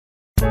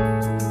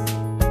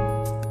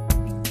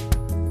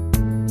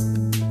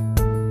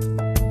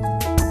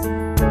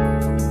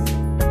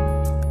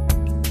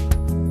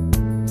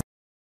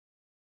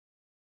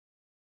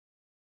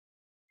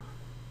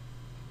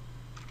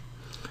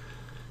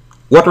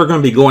What we're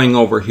going to be going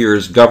over here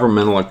is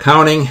governmental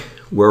accounting,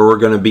 where we're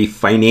going to be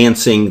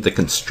financing the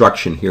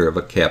construction here of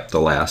a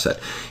capital asset.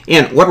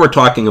 And what we're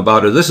talking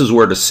about is this is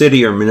where the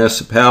city or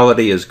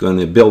municipality is going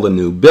to build a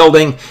new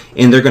building,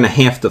 and they're going to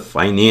have to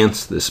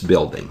finance this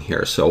building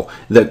here. So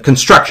the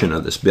construction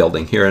of this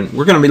building here, and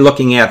we're going to be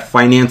looking at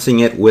financing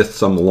it with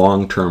some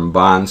long-term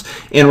bonds,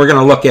 and we're going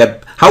to look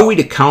at how we'd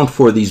account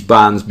for these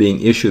bonds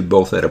being issued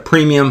both at a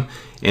premium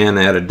and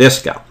at a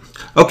discount.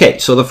 Okay,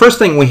 so the first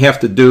thing we have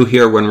to do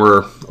here when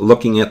we're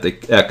looking at the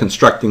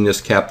constructing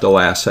this capital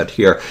asset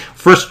here,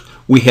 first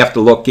we have to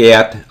look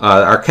at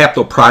our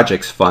capital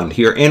projects fund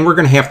here, and we're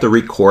going to have to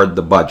record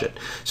the budget.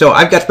 So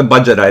I've got the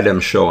budget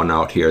items showing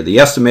out here, the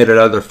estimated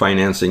other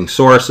financing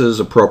sources,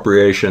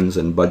 appropriations,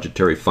 and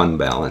budgetary fund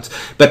balance.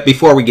 But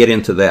before we get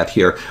into that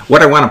here,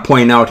 what I want to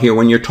point out here,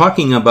 when you're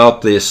talking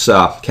about this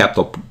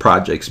capital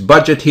projects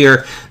budget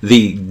here,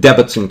 the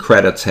debits and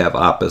credits have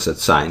opposite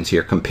signs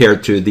here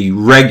compared to the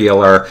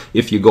regular,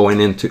 if you go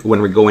into,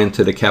 when we go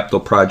into the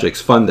capital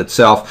projects fund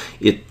itself,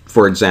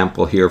 for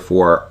example, here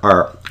for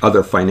our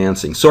other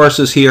financing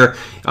sources here,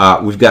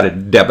 we've got a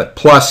debit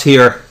plus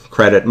here,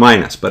 credit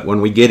minus. But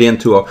when we get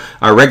into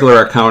our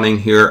regular accounting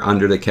here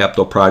under the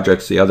capital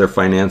projects, the other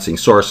financing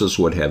sources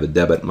would have a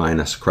debit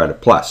minus,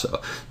 credit plus. So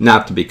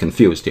not to be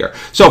confused here.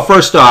 So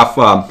first off,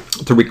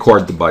 to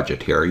record the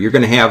budget here, you're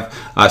going to have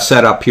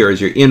set up here as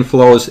your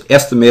inflows,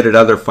 estimated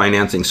other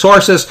financing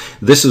sources.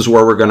 This is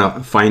where we're going to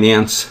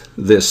finance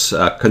this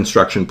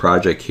construction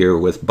project here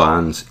with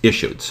bonds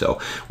issued. So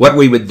what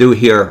we would do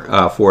here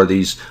for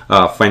these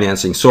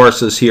financing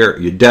sources here,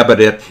 you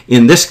debit it.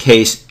 In this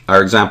case,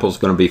 our example is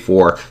going to be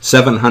for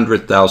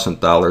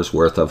 $700,000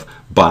 worth of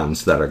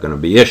bonds that are going to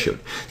be issued.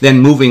 Then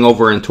moving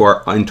over into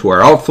our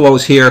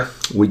outflows here,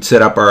 we'd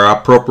set up our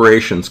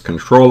appropriations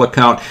control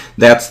account.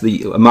 That's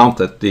the amount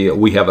that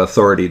we have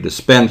authority to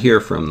spend here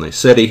from the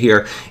city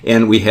here,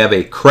 and we have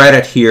a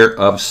credit here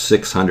of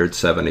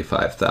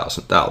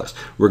 $675,000.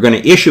 We're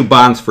going to issue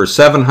bonds for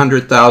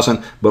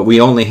 $700,000, but we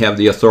only have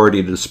the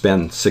authority to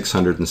spend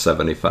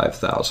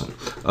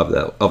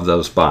 $675,000 of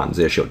those bonds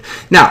issued.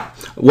 Now,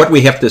 what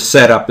we have to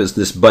set up is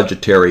this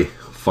budgetary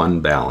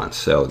fund balance.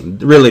 So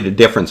really the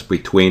difference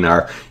between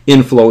our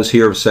inflows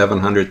here of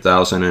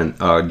 $700,000 and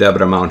our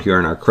debit amount here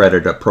and our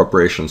credit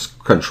appropriations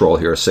control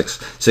here is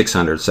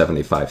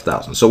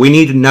 $675,000. So we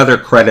need another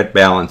credit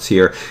balance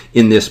here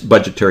in this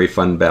budgetary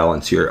fund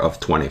balance here of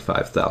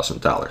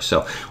 $25,000.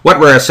 So what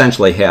we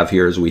essentially have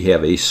here is we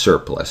have a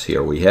surplus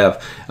here. We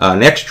have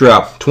an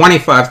extra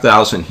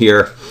 $25,000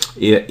 here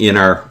in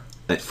our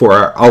for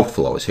our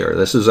outflows here.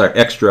 This is our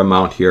extra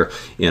amount here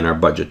in our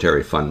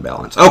budgetary fund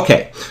balance.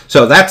 Okay,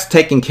 so that's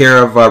taking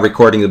care of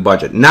recording the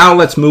budget. Now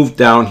let's move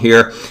down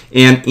here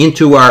and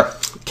into our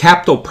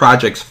capital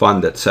projects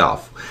fund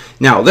itself.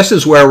 Now, this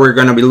is where we're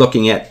going to be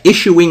looking at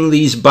issuing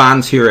these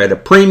bonds here at a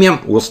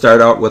premium. We'll start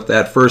out with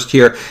that first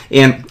here.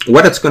 And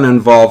what it's going to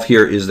involve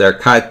here is their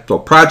capital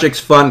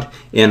projects fund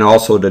and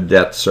also the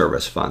debt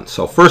service fund.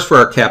 So first for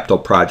our capital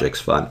projects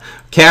fund,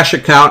 cash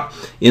account.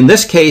 In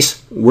this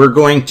case, we're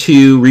going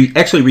to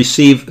actually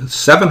receive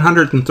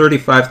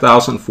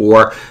 $735,000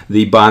 for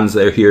the bonds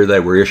that are here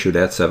that were issued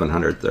at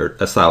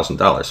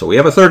 $700,000. So we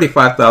have a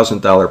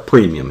 $35,000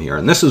 premium here,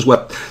 and this is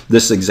what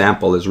this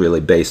example is really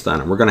based on.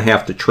 And we're going to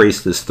have to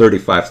trace this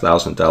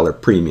 $35,000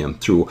 premium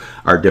through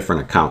our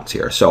different accounts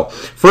here. So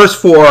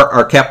first for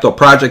our capital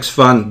projects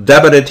fund,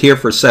 debited here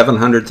for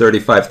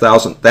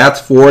 $735,000. That's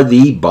for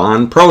the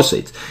bond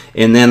proceeds.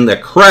 And then the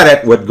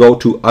credit would go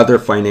to other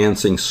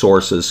financing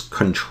sources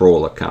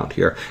control account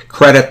here.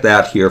 Credit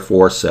that here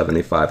for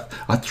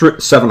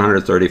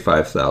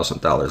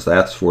 $735,000.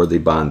 That's for the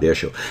bond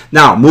issue.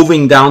 Now,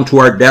 moving down to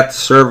our debt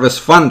service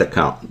fund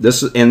account.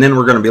 And then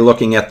we're going to be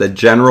looking at the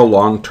general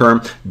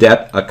long-term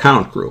debt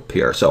account group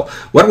here. So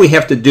what we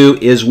have to do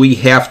is we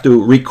have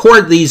to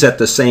record these at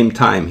the same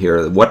time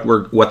here.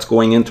 What's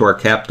going into our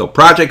capital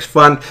projects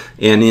fund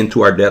and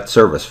into our debt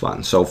service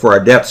fund. So for our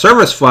debt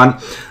service fund,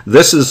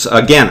 this is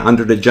again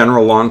under the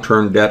general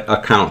long-term debt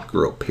account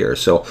group here.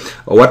 So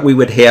what we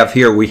would have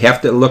here, we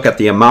have to look at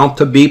the amount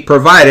to be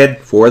provided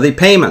for the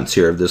payments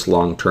here of this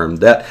long-term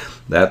debt.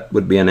 That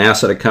would be an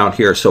asset account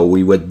here. So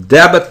we would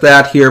debit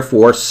that here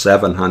for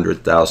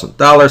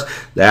 $700,000.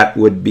 That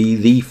would be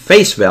the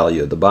face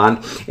value of the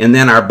bond. And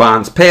then our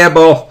bonds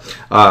payable,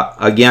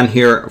 again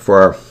here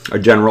for our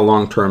general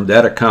long-term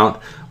debt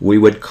account, we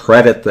would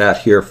credit that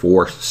here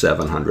for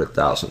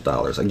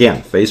 $700,000.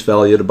 Again, face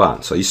value of the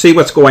bond. So you see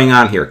what's going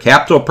on here.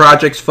 Capital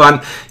projects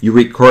fund, you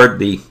record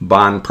the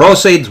bond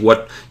proceeds,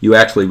 what you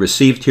actually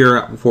received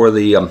here for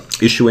the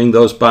issuing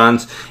those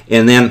bonds.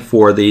 And then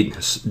for the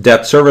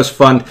debt service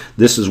fund,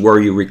 this is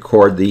where you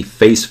record the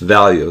face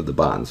value of the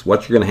bonds,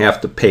 what you're going to have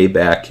to pay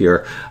back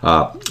here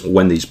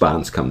when these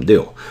bonds come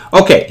due.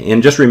 Okay,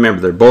 and just remember,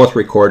 they're both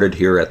recorded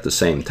here at the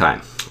same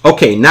time.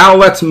 Okay, now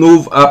let's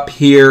move up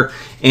here,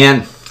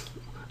 and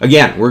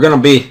again, we're going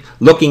to be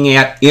looking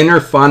at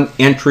interfund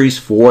entries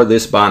for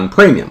this bond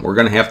premium. We're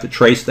going to have to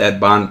trace that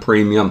bond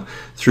premium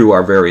through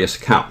our various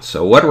accounts.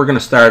 So what we're going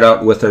to start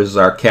out with is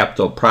our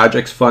capital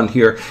projects fund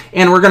here,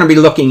 and we're going to be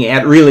looking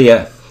at really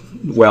a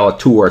 2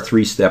 or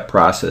 3 step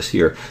process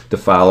here to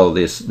follow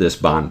this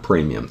bond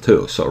premium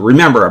too. So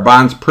remember, our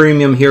bonds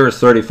premium here is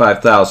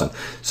 $35,000,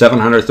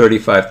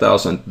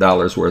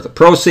 $735,000 worth of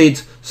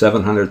proceeds,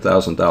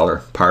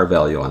 $700,000 par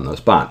value on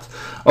those bonds.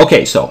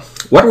 Okay, so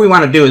what we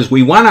want to do is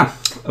we want to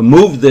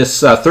move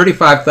this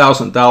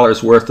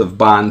 $35,000 worth of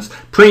bonds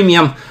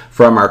premium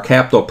from our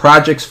capital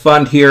projects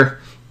fund here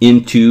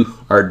into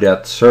our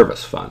debt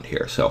service fund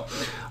here. So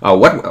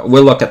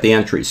we'll look at the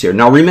entries here.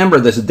 Now remember,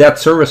 this debt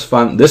service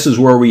fund, this is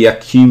where we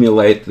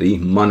accumulate the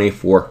money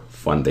for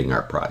funding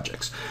our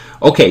projects.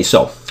 Okay,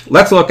 so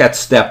let's look at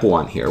step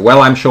 1 here.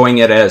 Well, I'm showing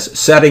it as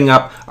setting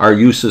up our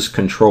uses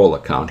control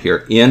account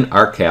here in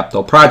our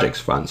capital projects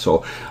fund.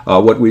 So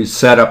what we've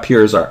set up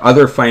here is our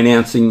other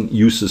financing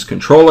uses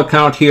control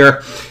account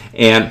here,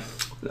 and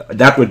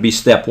that would be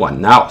step 1.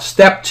 Now,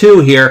 step 2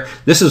 here,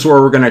 this is where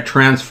we're going to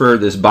transfer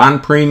this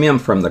bond premium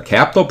from the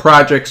capital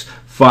projects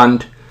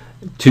fund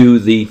to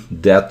the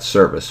debt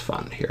service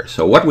fund here.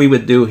 So what we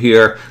would do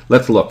here,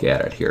 let's look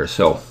at it here.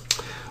 So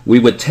we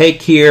would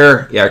take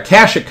here our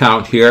cash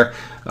account here,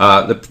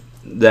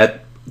 that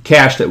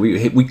cash that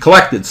we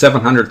collected,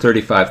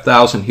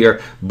 $735,000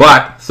 here,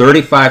 but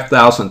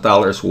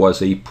 $35,000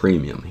 was a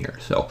premium here.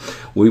 So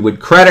we would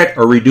credit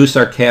or reduce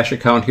our cash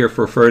account here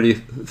for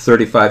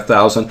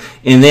 $35,000,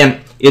 and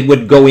then it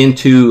would go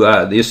into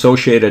the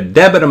associated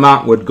debit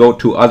amount would go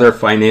to other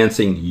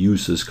financing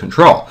uses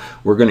control.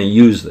 We're going to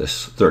use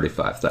this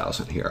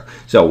 $35,000 here.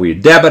 So we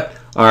debit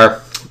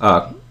our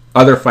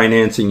other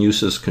financing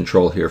uses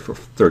control here for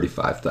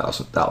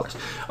 $35,000.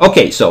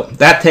 Okay, so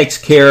that takes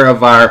care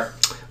of our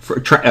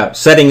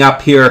setting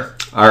up here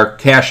our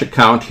cash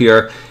account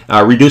here,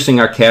 reducing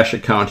our cash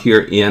account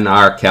here in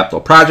our capital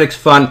projects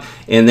fund,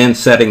 and then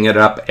setting it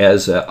up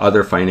as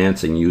other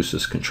financing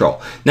uses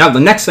control. Now the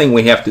next thing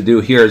we have to do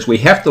here is we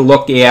have to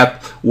look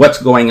at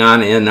what's going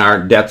on in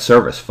our debt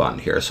service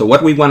fund here. So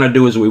what we want to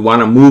do is we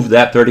want to move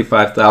that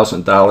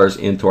 $35,000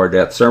 into our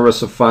debt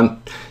service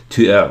fund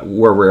to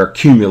where we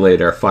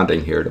accumulate our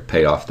funding here to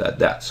pay off that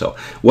debt. So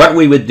what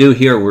we would do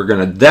here, we're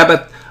going to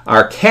debit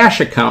our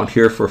cash account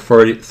here for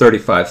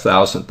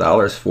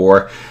 $35,000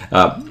 for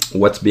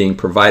what's being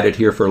provided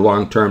here for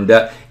long-term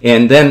debt,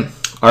 and then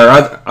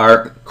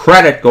our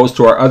credit goes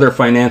to our other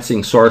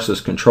financing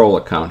sources control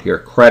account here.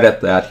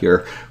 Credit that here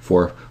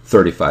for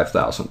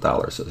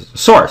 $35,000 as a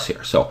source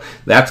here. So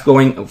that's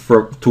going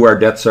to our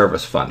debt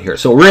service fund here.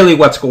 So really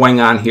what's going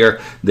on here,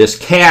 this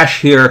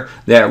cash here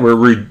that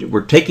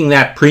we're taking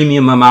that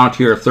premium amount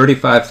here of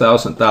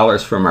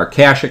 $35,000 from our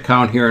cash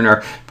account here in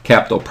our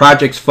capital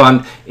projects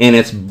fund, and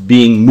it's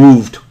being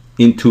moved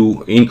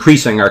into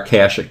increasing our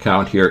cash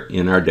account here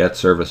in our debt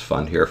service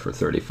fund here for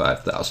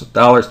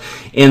 $35,000.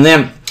 And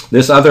then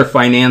this other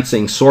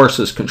financing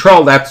sources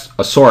control, that's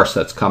a source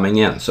that's coming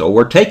in. So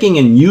we're taking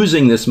and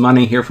using this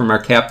money here from our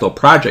capital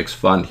projects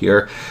fund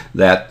here,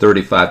 that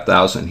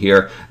 $35,000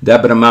 here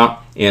debit amount,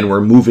 and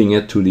we're moving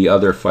it to the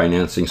other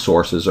financing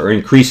sources, or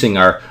increasing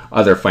our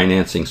other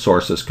financing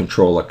sources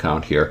control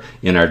account here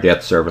in our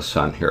debt service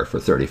fund here for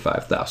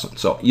 $35,000.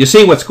 So you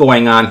see what's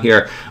going on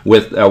here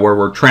with where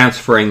we're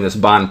transferring this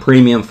bond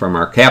premium from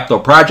our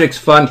capital projects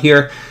fund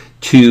here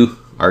to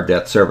our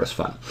debt service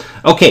fund.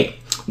 Okay,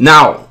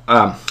 now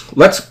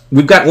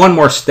we've got one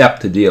more step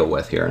to deal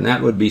with here, and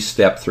that would be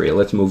step 3.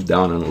 Let's move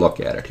down and look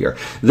at it here.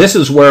 This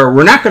is where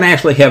we're not going to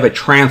actually have a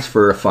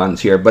transfer of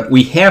funds here, but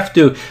we have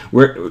to,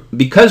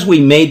 because we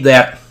made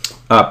that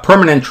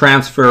permanent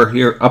transfer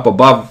here up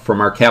above from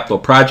our capital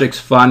projects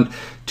fund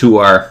to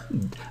our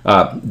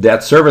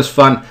debt service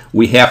fund,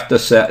 we have to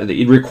set,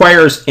 it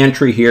requires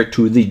entry here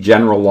to the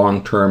general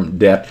long-term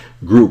debt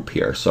group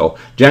here. So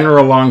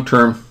general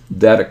long-term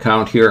debt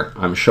account here,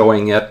 I'm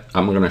showing it.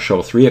 I'm going to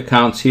show 3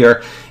 accounts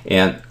here,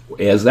 and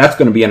as that's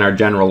going to be in our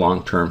general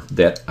long-term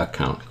debt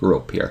account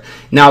group here.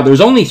 Now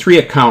there's only 3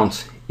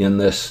 accounts in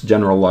this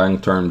general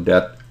long-term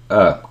debt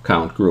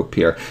account group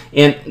here,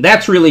 and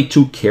that's really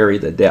to carry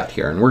the debt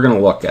here, and we're going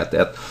to look at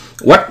that.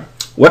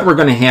 What we're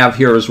going to have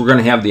here is we're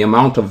going to have the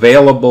amount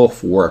available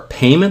for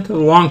payment of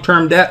the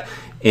long-term debt,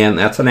 and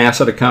that's an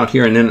asset account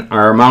here, and then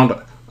our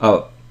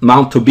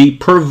amount to be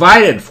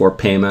provided for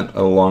payment of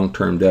a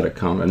long-term debt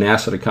account, an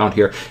asset account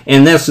here,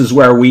 and this is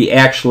where we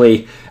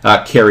actually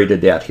carry the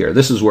debt here.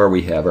 This is where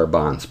we have our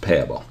bonds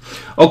payable.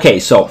 Okay,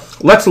 so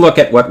let's look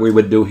at what we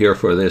would do here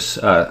for this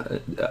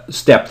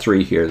step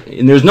 3 here.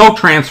 And there's no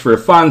transfer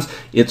of funds,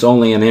 it's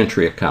only an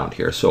entry account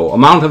here. So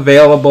amount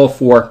available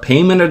for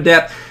payment of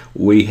debt,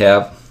 we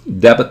have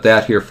debit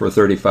that here for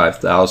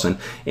 $35,000,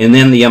 and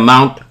then the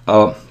amount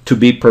to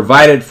be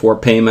provided for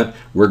payment,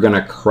 we're going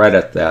to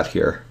credit that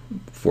here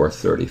for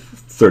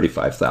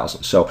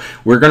 $35,000. So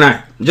we're going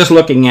to, just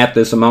looking at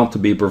this amount to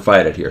be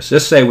provided here. So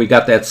just say we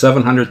got that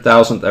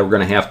 $700,000 that we're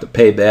going to have to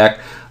pay back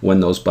when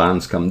those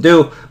bonds come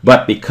due,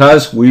 but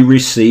because we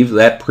received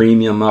that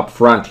premium up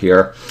front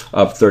here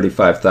of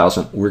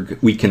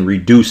 $35,000, we can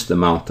reduce the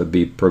amount to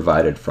be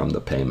provided from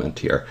the payment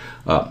here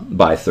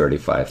by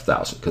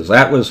 $35,000 because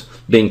that was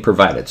being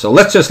provided. So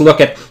let's just look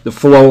at the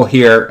flow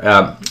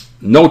here.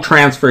 No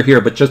transfer here,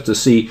 but just to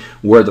see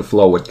where the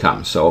flow would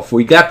come. So if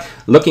we got,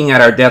 looking at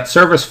our debt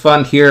service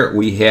fund here,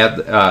 we had,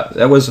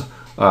 that was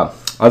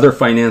other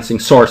financing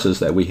sources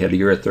that we had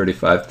here at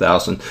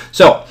 $35,000.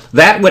 So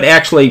that would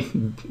actually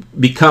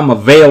become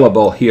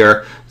available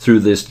here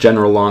through this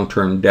general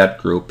long-term debt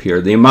group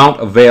here, the amount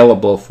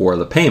available for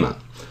the payment.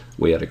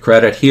 We had a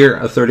credit here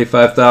of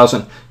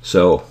 $35,000,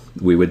 so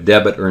we would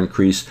debit or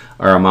increase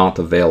our amount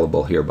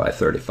available here by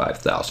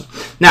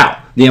 $35,000.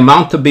 Now, the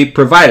amount to be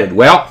provided,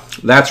 well,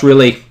 that's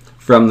really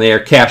from their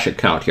cash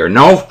account here.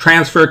 No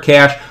transfer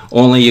cash,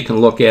 only you can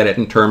look at it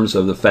in terms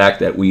of the fact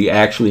that we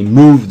actually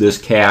moved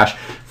this cash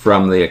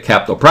from the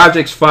capital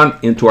projects fund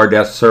into our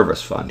debt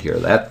service fund here,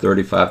 that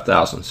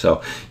 $35,000.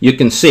 So you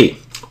can see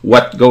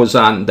what goes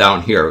on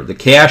down here. The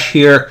cash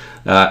here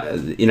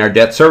in our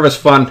debt service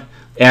fund,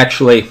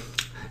 actually,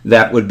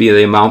 that would be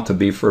the amount to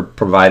be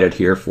provided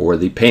here for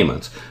the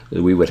payments.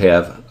 We would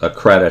have a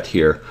credit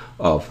here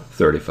of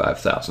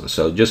 $35,000.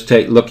 So just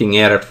looking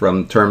at it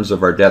from terms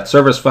of our debt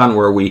service fund,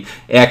 where we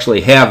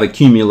actually have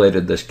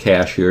accumulated this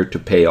cash here to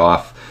pay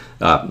off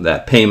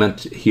that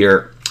payment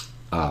here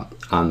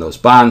on those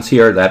bonds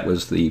here. That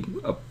was the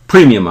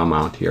premium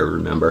amount here,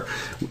 remember.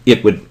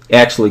 It would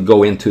actually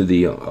go into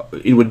the,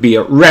 it would be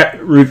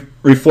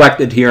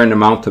reflected here in the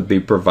amount to be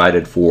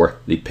provided for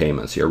the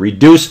payments here.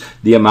 Reduce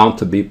the amount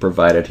to be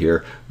provided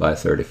here by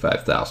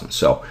 $35,000.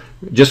 So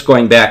just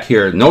going back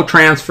here, no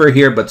transfer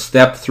here, but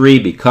step 3,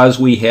 because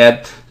we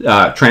had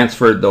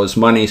transferred those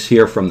monies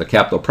here from the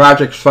capital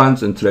projects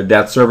funds into the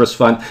debt service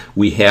fund,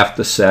 we have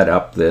to set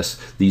up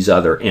these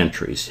other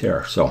entries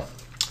here. So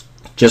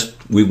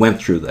we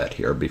went through that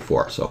here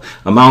before. So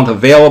amount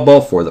available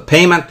for the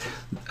payment,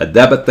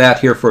 debit that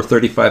here for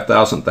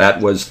 $35,000.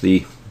 That was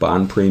the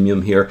bond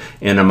premium here.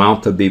 And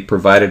amount to be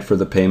provided for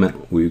the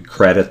payment, we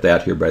credit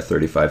that here by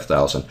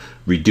 $35,000,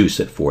 reduce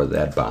it for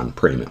that bond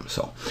premium.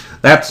 So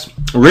that's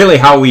really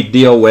how we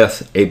deal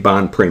with a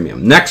bond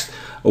premium. Next,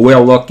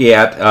 we'll look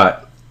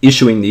at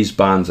issuing these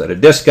bonds at a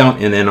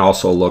discount, and then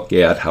also look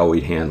at how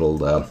we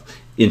handled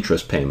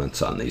interest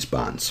payments on these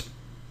bonds.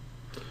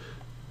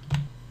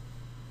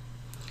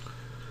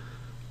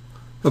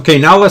 Okay,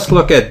 now let's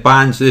look at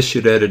bonds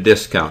issued at a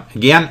discount.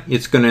 Again,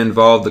 it's going to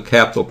involve the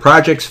capital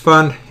projects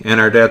fund and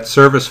our debt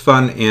service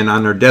fund, and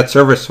on our debt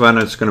service fund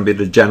it's going to be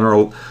the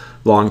general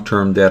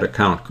long-term debt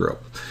account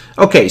group.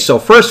 Okay, so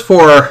first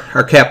for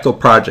our capital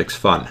projects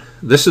fund,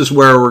 this is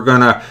where we're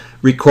going to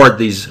record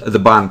the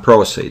bond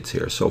proceeds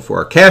here. So for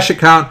our cash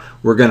account,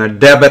 we're going to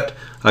debit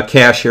a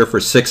cash here for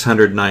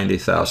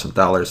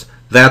 $690,000.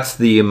 That's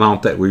the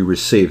amount that we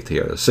received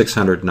here,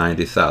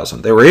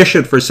 $690,000. They were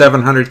issued for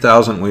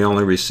 $700,000. We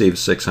only received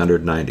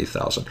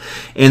 $690,000.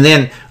 And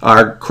then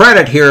our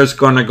credit here is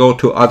going to go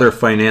to other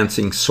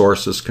financing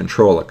sources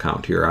control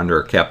account here under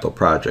our capital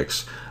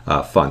projects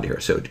fund here.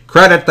 So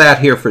credit that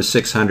here for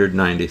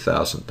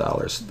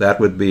 $690,000. That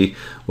would be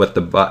what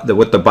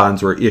the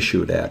bonds were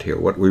issued at here,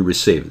 what we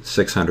received,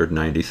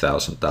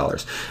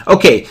 $690,000.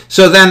 Okay,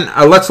 so then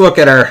let's look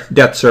at our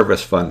debt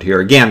service fund here.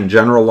 Again,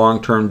 general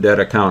long-term debt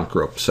account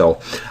group.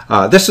 So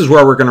this is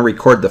where we're going to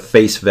record the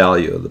face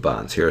value of the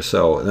bonds here.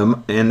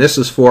 So, and this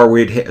is for,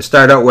 we'd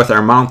start out with our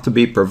amount to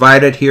be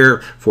provided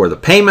here for the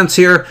payments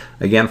here,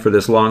 again for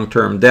this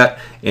long-term debt,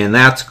 and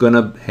that's going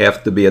to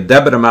have to be a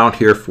debit amount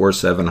here for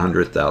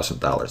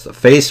 $700,000. The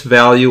face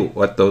value,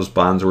 what those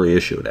bonds were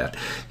issued at.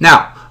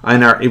 Now,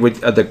 on our,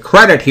 the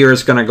credit here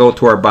is going to go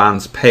to our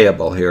bonds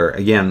payable here.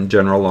 Again,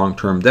 general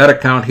long-term debt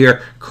account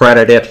here,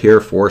 credit it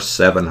here for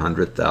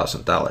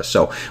 $700,000.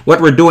 So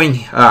what we're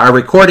doing, our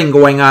recording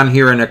going on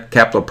here in a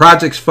capital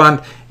projects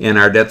fund and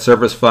our debt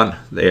service fund,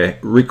 they're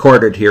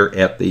recorded here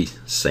at the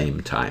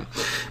same time.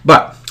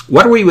 But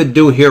what we would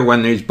do here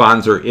when these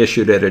bonds are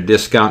issued at a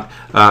discount,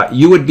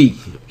 you would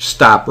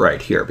stop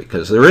right here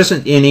because there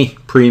isn't any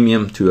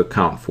premium to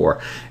account for.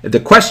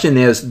 The question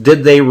is,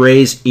 did they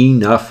raise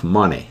enough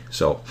money?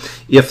 So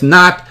if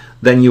not,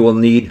 then you will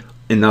need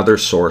another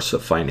source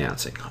of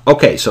financing.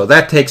 Okay, so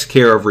that takes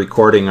care of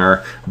recording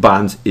our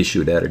bonds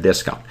issued at a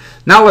discount.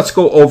 Now let's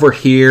go over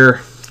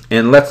here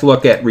and let's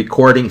look at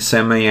recording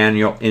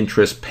semi-annual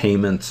interest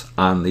payments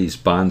on these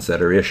bonds that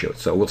are issued.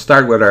 So we'll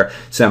start with our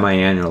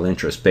semi-annual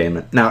interest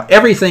payment. Now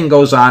everything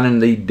goes on in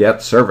the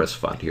debt service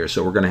fund here.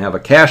 So we're going to have a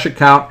cash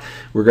account,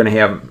 we're going to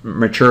have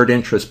matured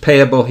interest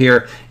payable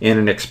here, and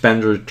an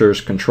expenditures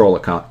control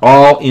account,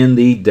 all in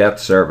the debt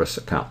service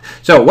account.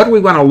 So what we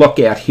want to look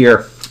at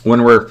here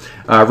when we're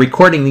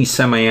recording these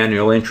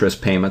semi-annual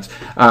interest payments,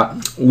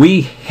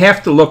 we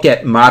have to look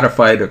at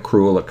modified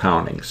accrual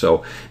accounting.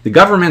 So the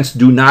governments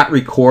do not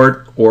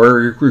record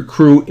or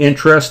accrue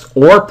interest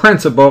or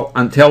principal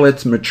until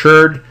it's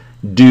matured,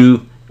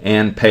 due,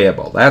 and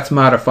payable. That's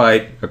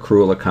modified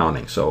accrual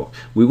accounting. So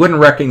we wouldn't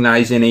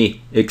recognize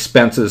any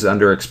expenses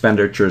under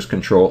expenditures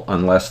control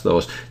unless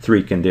those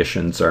three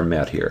conditions are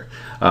met here.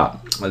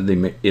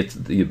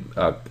 You've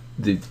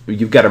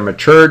got a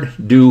matured,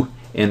 due,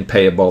 and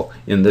payable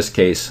in this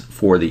case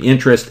for the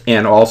interest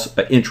and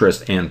also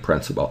interest and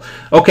principal.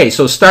 Okay,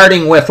 so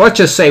starting with, let's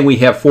just say we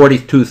have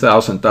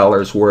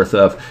 $42,000 worth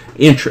of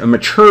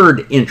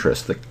matured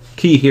interest. The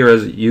key here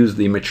is use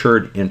the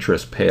matured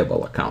interest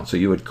payable account. So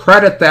you would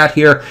credit that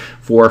here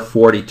for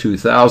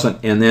 $42,000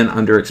 and then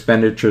under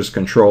expenditures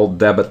control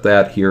debit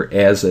that here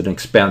as an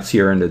expense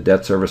here in the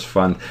debt service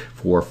fund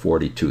for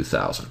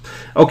 $42,000.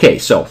 Okay,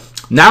 so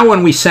now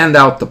when we send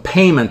out the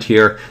payment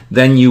here,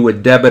 then you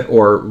would debit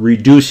or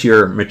reduce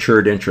your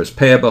matured interest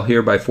payable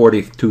here by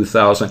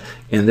 $42,000,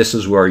 and this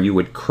is where you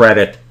would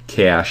credit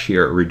cash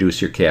here,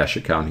 reduce your cash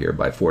account here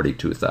by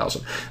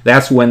 $42,000.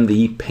 That's when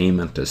the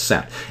payment is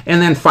sent.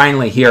 And then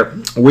finally here,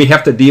 we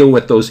have to deal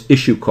with those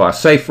issue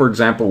costs. Say, for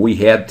example, we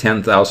had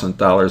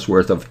 $10,000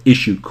 worth of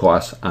issue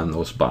costs on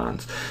those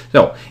bonds.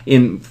 So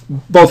in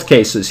both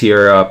cases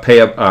here,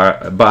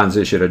 bonds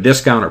issued a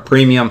discount or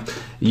premium,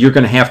 you're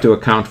going to have to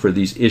account for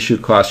these issue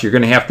costs. You're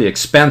going to have to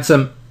expense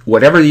them.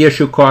 Whatever the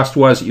issue cost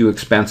was, you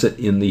expense it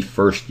in the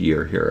first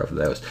year here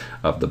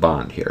of the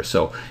bond here.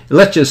 So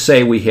let's just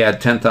say we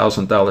had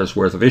 $10,000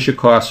 worth of issue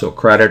costs, so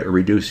credit or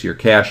reduce your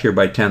cash here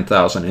by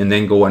 $10,000 and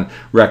then go and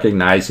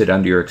recognize it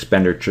under your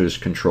expenditures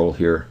control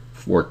here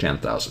for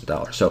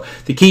 $10,000. So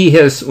the key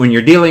is when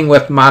you're dealing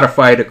with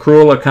modified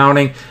accrual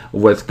accounting,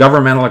 with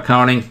governmental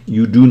accounting,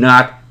 you do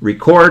not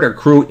record or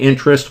accrue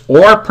interest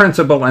or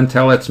principal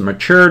until it's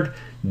matured,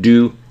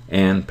 due,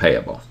 and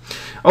payable.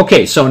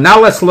 Okay, so now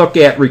let's look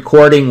at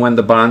recording when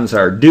the bonds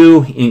are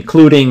due,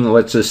 including,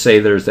 let's just say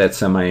there's that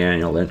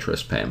semi-annual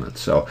interest payment.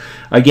 So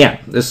again,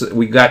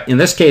 in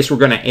this case, we're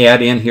going to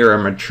add in here a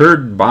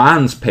matured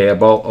bonds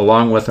payable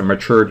along with a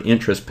matured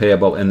interest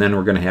payable, and then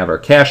we're going to have our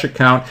cash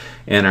account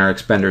and our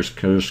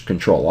expenditures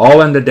control, all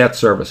in the debt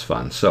service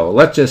fund. So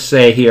let's just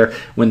say here,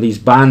 when these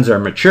bonds are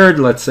matured,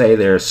 let's say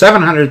there's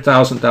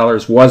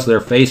 $700,000 was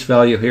their face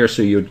value here,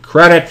 so you'd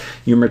credit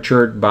your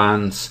matured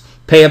bonds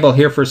payable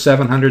here for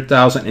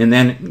 $700,000, and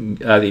then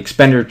the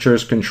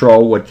expenditures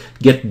control would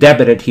get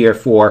debited here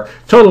for a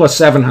total of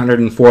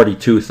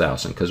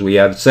 $742,000 because we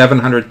have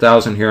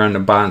 $700,000 here on the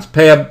bonds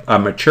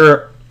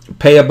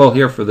payable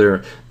here for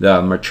the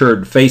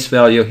matured face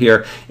value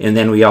here, and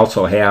then we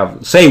also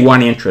have, say,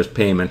 one interest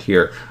payment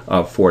here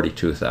of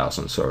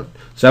 $42,000. So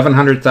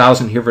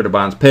 $700,000 here for the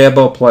bonds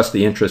payable plus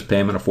the interest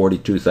payment of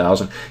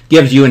 $42,000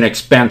 gives you an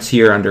expense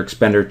here under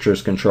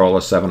expenditures control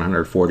of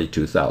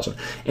 $742,000.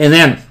 And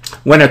then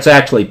when it's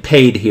actually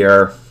paid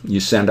here, you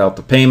send out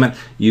the payment,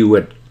 you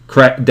would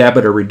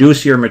debit or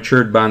reduce your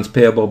matured bonds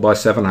payable by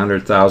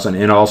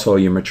 $700,000 and also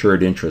your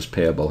matured interest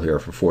payable here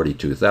for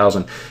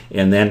 $42,000,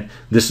 and then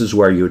this is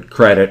where you would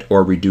credit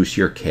or reduce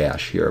your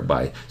cash here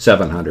by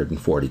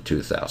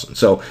 $742,000.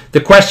 So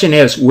the question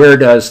is, where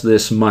does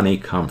this money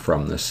come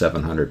from, this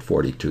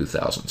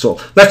 $742,000?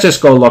 So let's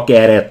just go look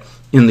at it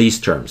in these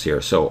terms here.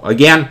 So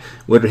again,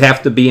 would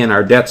have to be in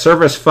our debt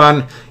service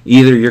fund.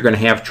 Either you're going to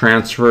have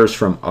transfers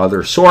from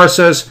other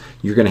sources,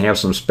 you're going to have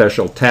some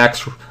special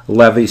tax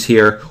levies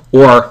here,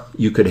 or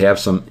you could have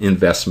some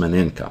investment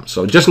income.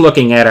 So just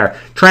looking at our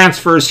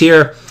transfers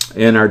here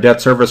in our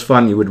debt service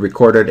fund, you would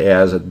record it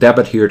as a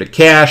debit here to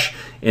cash,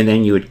 and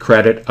then you would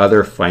credit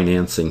other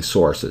financing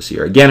sources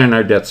here. Again, in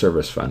our debt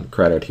service fund,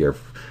 credit here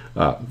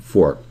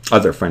for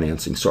other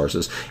financing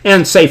sources.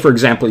 And say, for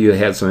example, you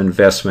had some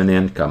investment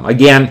income.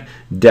 Again,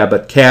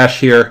 debit cash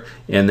here,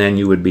 and then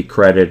you would be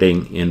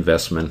crediting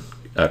investment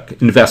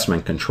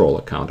control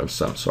account of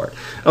some sort.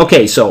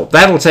 Okay, so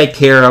that'll take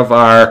care of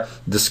our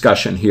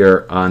discussion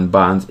here on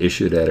bonds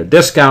issued at a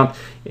discount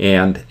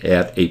and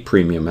at a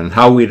premium, and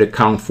how we'd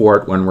account for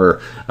it when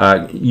we're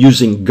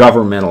using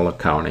governmental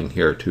accounting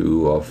here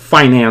to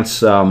finance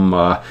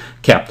some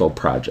capital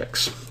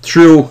projects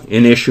through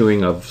an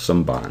issuing of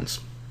some bonds.